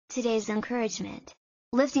Today's encouragement.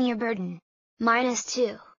 Lifting your burden.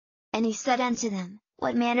 -2. And he said unto them,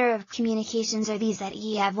 What manner of communications are these that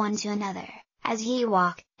ye have one to another, as ye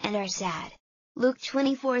walk, and are sad? Luke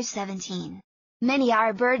 24:17. Many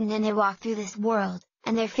are burdened in their walk through this world,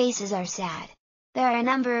 and their faces are sad. There are a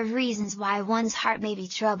number of reasons why one's heart may be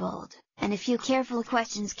troubled, and a few careful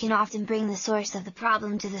questions can often bring the source of the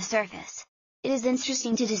problem to the surface. It is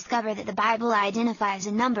interesting to discover that the Bible identifies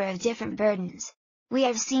a number of different burdens. We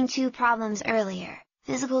have seen two problems earlier,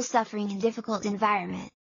 physical suffering and difficult environment.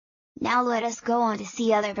 Now let us go on to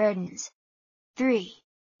see other burdens. 3.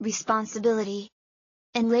 Responsibility.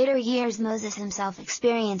 In later years Moses himself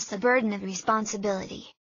experienced the burden of responsibility.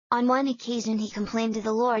 On one occasion he complained to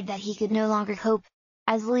the Lord that he could no longer cope.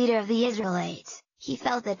 As leader of the Israelites, he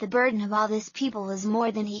felt that the burden of all this people was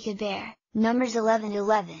more than he could bear. Numbers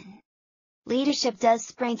 11:11. Leadership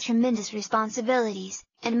does bring tremendous responsibilities,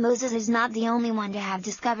 and Moses is not the only one to have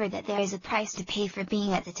discovered that there is a price to pay for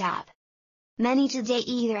being at the top. Many today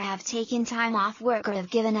either have taken time off work or have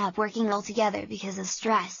given up working altogether because of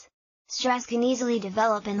stress. Stress can easily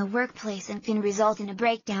develop in the workplace and can result in a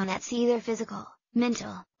breakdown that's either physical,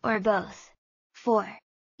 mental, or both. 4.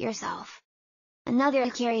 Yourself. Another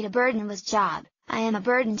who carried a burden was Job. I am a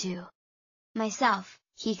burden to myself,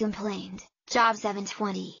 he complained, Job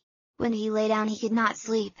 7:20. When he lay down he could not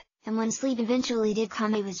sleep, and when sleep eventually did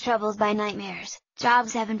come he was troubled by nightmares, Job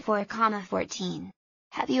 7:4-14.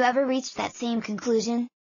 Have you ever reached that same conclusion?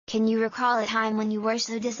 Can you recall a time when you were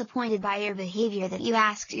so disappointed by your behavior that you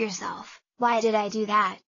asked yourself, why did I do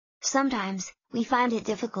that? Sometimes, we find it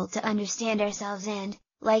difficult to understand ourselves and,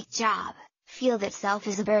 like Job, feel that self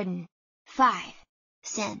is a burden. 5.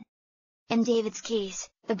 Sin. In David's case,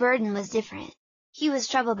 the burden was different. He was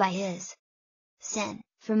troubled by his sin.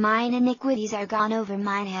 For mine iniquities are gone over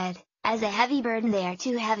mine head, as a heavy burden they are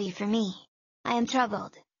too heavy for me. I am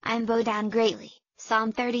troubled, I am bowed down greatly.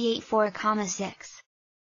 Psalm 38:4-6.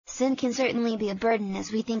 Sin can certainly be a burden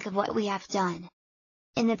as we think of what we have done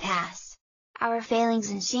in the past. Our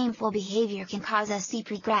failings and shameful behavior can cause us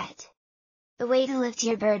deep regret. The way to lift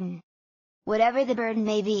your burden. Whatever the burden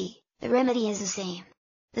may be, the remedy is the same.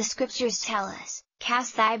 The scriptures tell us,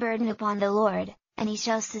 Cast thy burden upon the Lord, and he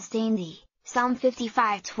shall sustain thee. Psalm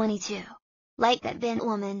 55:22. Like that bent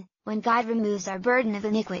woman, when God removes our burden of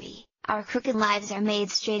iniquity, our crooked lives are made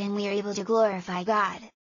straight and we are able to glorify God.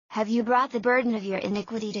 Have you brought the burden of your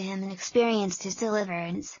iniquity to Him and experienced His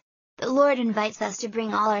deliverance? The Lord invites us to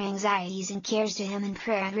bring all our anxieties and cares to Him in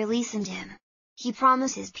prayer and release them to Him. He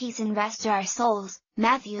promises peace and rest to our souls,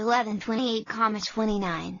 Matthew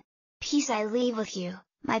 11:28-29. Peace I leave with you,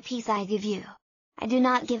 my peace I give you. I do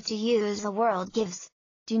not give to you as the world gives.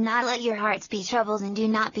 Do not let your hearts be troubled and do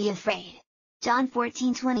not be afraid. John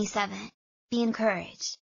 14:27. Be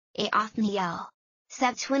encouraged. Othniel.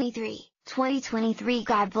 Sep 23, 2023.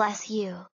 God bless you.